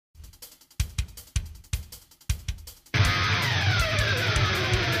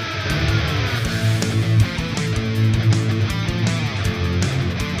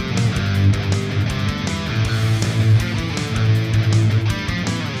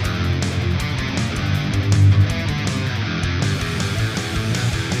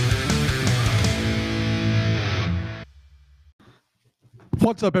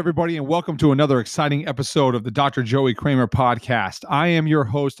What's up, everybody, and welcome to another exciting episode of the Dr. Joey Kramer podcast. I am your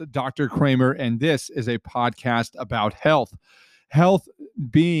host, Dr. Kramer, and this is a podcast about health. Health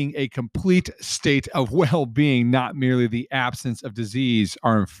being a complete state of well-being, not merely the absence of disease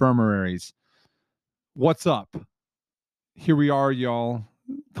or infirmaries. What's up? Here we are, y'all.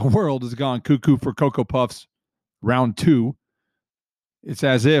 The world has gone cuckoo for Cocoa Puffs, round 2. It's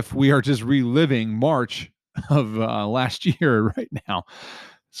as if we are just reliving March of last year right now.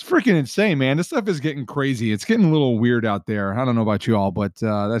 It's freaking insane, man. This stuff is getting crazy. It's getting a little weird out there. I don't know about you all, but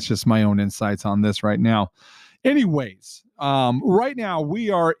that's just my own insights on this right now. Anyways, right now we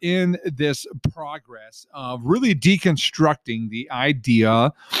are in this progress of really deconstructing the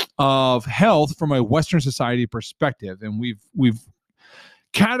idea of health from a Western society perspective. And we've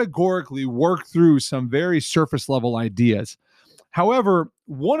categorically worked through some very surface level ideas. However,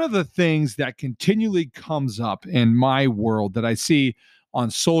 one of the things that continually comes up in my world that I see on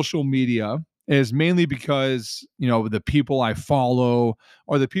social media is mainly because, the people I follow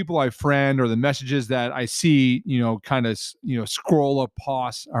or the people I friend or the messages that I see, kind of, scroll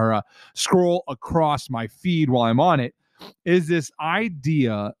across my feed while I'm on it, is this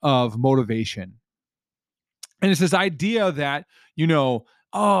idea of motivation. And it's this idea that,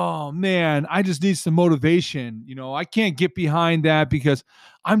 oh man, I just need some motivation. I can't get behind that because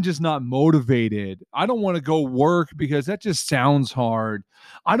I'm just not motivated. I don't want to go work because that just sounds hard.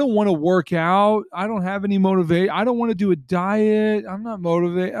 I don't want to work out. I don't have any motivation. I don't want to do a diet. I'm not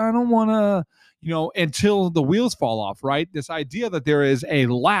motivated. I don't want to, until the wheels fall off, right? This idea that there is a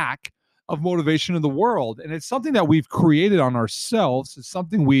lack of motivation in the world. And it's something that we've created on ourselves. It's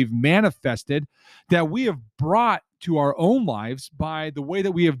something we've manifested that we have brought to our own lives by the way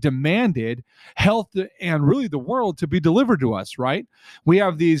that we have demanded health and really the world to be delivered to us, right? We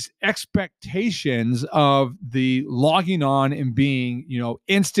have these expectations of the logging on and being,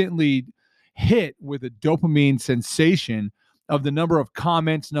 instantly hit with a dopamine sensation of the number of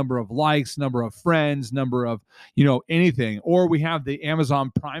comments, number of likes, number of friends, number of, anything. Or we have the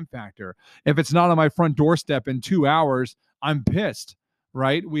Amazon Prime factor. If it's not on my front doorstep in 2 hours, I'm pissed,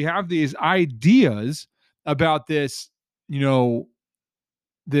 right? We have these ideas about this,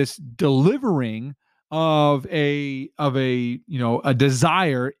 this delivering of a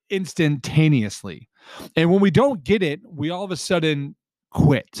desire instantaneously. And when we don't get it, we all of a sudden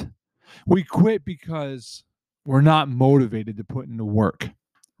quit. We quit because we're not motivated to put into work,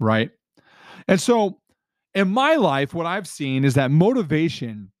 right? And so in my life, what I've seen is that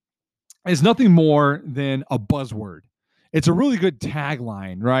motivation is nothing more than a buzzword. It's a really good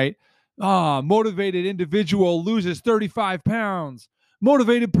tagline, right? Motivated individual loses 35 pounds.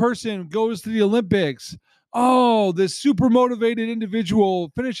 Motivated person goes to the Olympics. Oh, this super motivated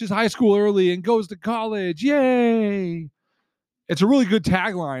individual finishes high school early and goes to college. Yay. It's a really good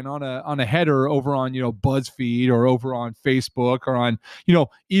tagline on a header over on, BuzzFeed or over on Facebook or on,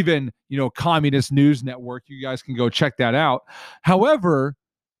 even, Communist News Network. You guys can go check that out. However,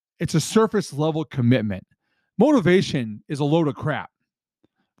 it's a surface level commitment. Motivation is a load of crap.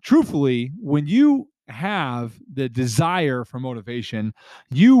 Truthfully, when you have the desire for motivation,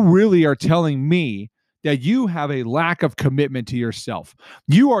 you really are telling me that you have a lack of commitment to yourself.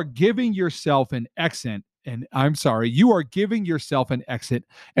 You are giving yourself an exit, and you are giving yourself an exit,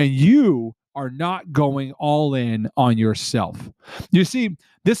 and you are not going all in on yourself. You see,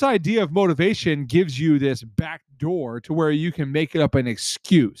 this idea of motivation gives you this back door to where you can make it up an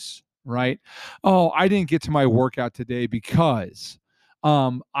excuse, right? Oh, I didn't get to my workout today because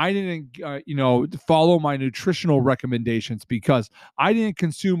I didn't, follow my nutritional recommendations because I didn't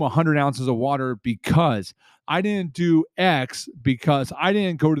consume 100 ounces of water because I didn't do X because I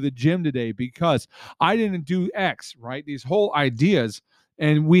didn't go to the gym today because I didn't do X, right? These whole ideas.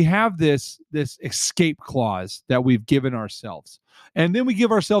 And we have this escape clause that we've given ourselves. And then we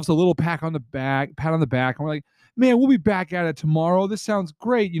give ourselves a little pat on the back, and we're like, man, we'll be back at it tomorrow. This sounds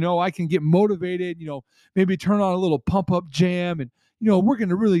great. I can get motivated, maybe turn on a little pump up jam and, we're going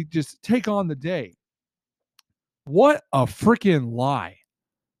to really just take on the day. What a freaking lie.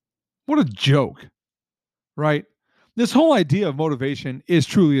 What a joke, right? This whole idea of motivation is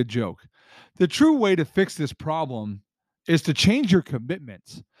truly a joke. The true way to fix this problem is to change your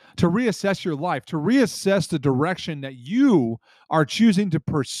commitments, to reassess your life, to reassess the direction that you are choosing to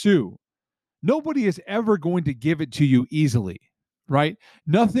pursue. Nobody is ever going to give it to you easily, right?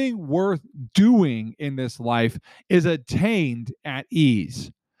 Nothing worth doing in this life is attained at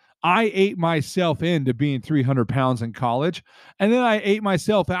ease. I ate myself into being 300 pounds in college, and then I ate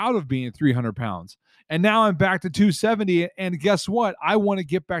myself out of being 300 pounds. And now I'm back to 270. And guess what? I want to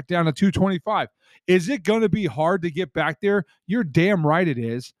get back down to 225. Is it going to be hard to get back there? You're damn right it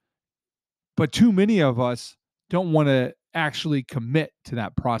is. But too many of us don't want to actually commit to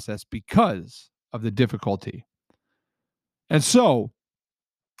that process because of the difficulty. And so,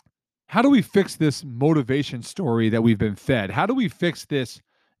 how do we fix this motivation story that we've been fed? How do we fix this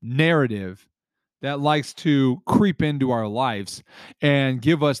narrative that likes to creep into our lives and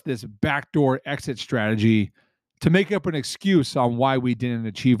give us this backdoor exit strategy to make up an excuse on why we didn't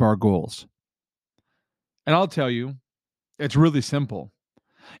achieve our goals? And I'll tell you, it's really simple.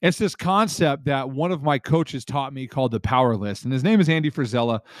 It's this concept that one of my coaches taught me called the power list. And his name is Andy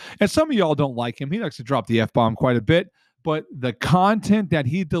Frisella. And some of y'all don't like him. He likes to drop the F-bomb quite a bit. But the content that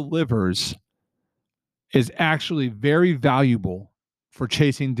he delivers is actually very valuable for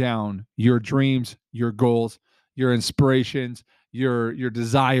chasing down your dreams, your goals, your inspirations, your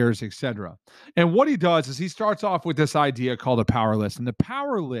desires, etc. And what he does is he starts off with this idea called a power list. And the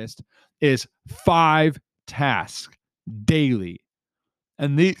power list is 5 tasks daily.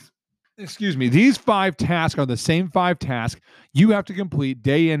 And these 5 tasks are the same 5 tasks you have to complete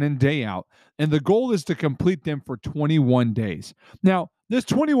day in and day out. And the goal is to complete them for 21 days. Now, this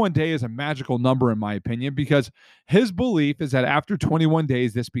 21 day is a magical number in my opinion, because his belief is that after 21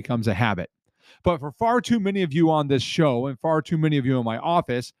 days, this becomes a habit. But for far too many of you on this show and far too many of you in my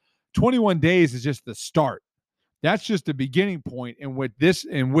office, 21 days is just the start. That's just the beginning point in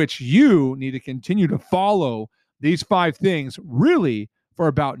which you need to continue to follow these 5 things really for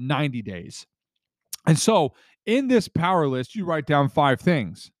about 90 days. And so in this power list, you write down 5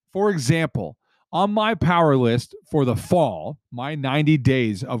 things. For example, on my power list for the fall, my 90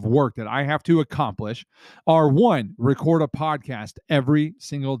 days of work that I have to accomplish are 1, record a podcast every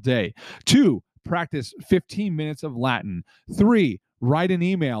single day. 2, practice 15 minutes of Latin. 3, write an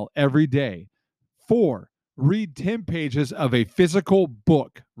email every day. 4, read 10 pages of a physical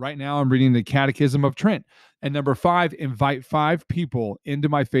book. Right now, I'm reading the Catechism of Trent. And number 5, invite 5 people into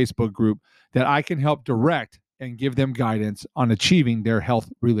my Facebook group that I can help direct and give them guidance on achieving their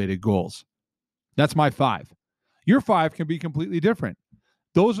health-related goals. That's my 5. Your 5 can be completely different.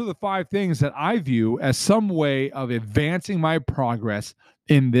 Those are the 5 things that I view as some way of advancing my progress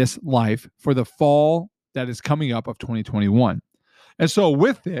in this life for the fall that is coming up of 2021. And so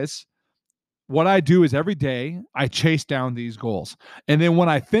with this, what I do is every day I chase down these goals. And then when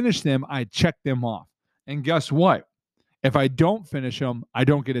I finish them, I check them off. And guess what? If I don't finish them, I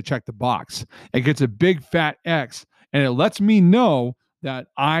don't get to check the box. It gets a big fat X, and it lets me know that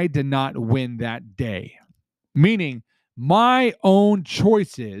I did not win that day. Meaning my own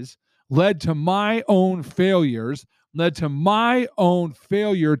choices led to my own failures, led to my own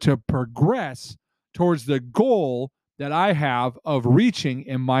failure to progress towards the goal that I have of reaching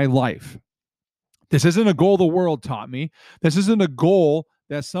in my life. This isn't a goal the world taught me. This isn't a goal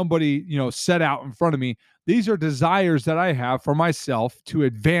that somebody, set out in front of me. These are desires that I have for myself to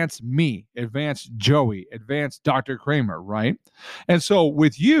advance me, advance Joey, advance Dr. Kramer, right? And so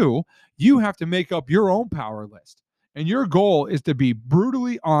with you have to make up your own power list. And your goal is to be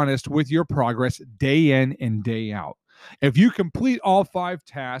brutally honest with your progress day in and day out. If you complete all 5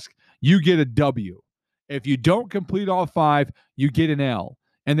 tasks, you get a W. If you don't complete all 5, you get an L.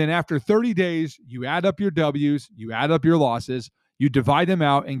 And then after 30 days, you add up your W's, you add up your losses, you divide them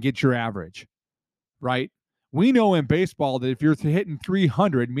out and get your average, right? We know in baseball that if you're hitting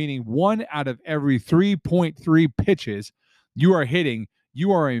 300, meaning 1 out of every 3.3 pitches you are hitting,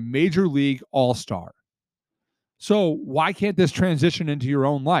 you are a major league all-star. So why can't this transition into your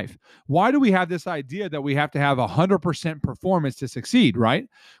own life? Why do we have this idea that we have to have 100% performance to succeed, right?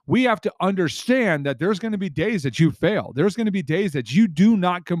 We have to understand that there's going to be days that you fail. There's going to be days that you do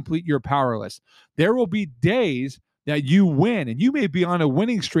not complete your power list. There will be days that you win, and you may be on a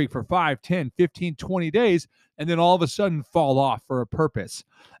winning streak for 5, 10, 15, 20 days, and then all of a sudden fall off for a purpose.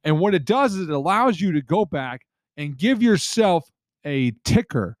 And what it does is it allows you to go back and give yourself a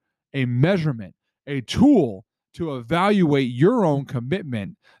ticker, a measurement, a tool to evaluate your own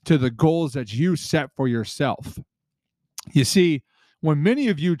commitment to the goals that you set for yourself. You see, when many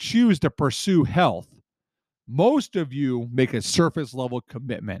of you choose to pursue health, most of you make a surface level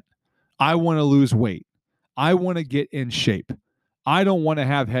commitment. I want to lose weight. I want to get in shape. I don't want to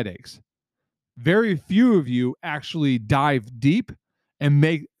have headaches. Very few of you actually dive deep and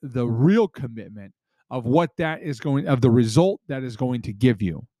make the real commitment of of the result that is going to give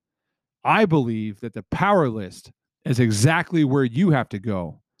you. I believe that the power list is exactly where you have to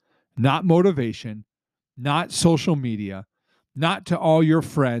go, not motivation, not social media, not to all your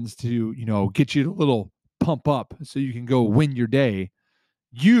friends to, get you a little pump up so you can go win your day.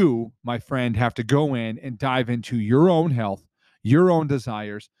 You, my friend, have to go in and dive into your own health, your own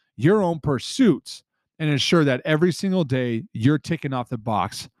desires, your own pursuits, and ensure that every single day you're ticking off the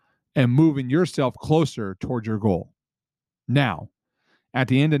box and moving yourself closer toward your goal. Now, at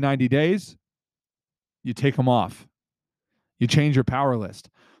the end of 90 days, you take them off. You change your power list.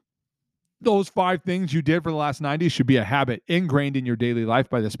 Those 5 things you did for the last 90 should be a habit ingrained in your daily life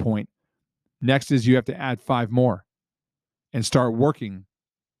by this point. Next is you have to add 5 more and start working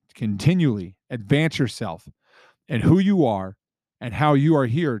continually, advance yourself and who you are and how you are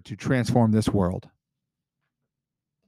here to transform this world.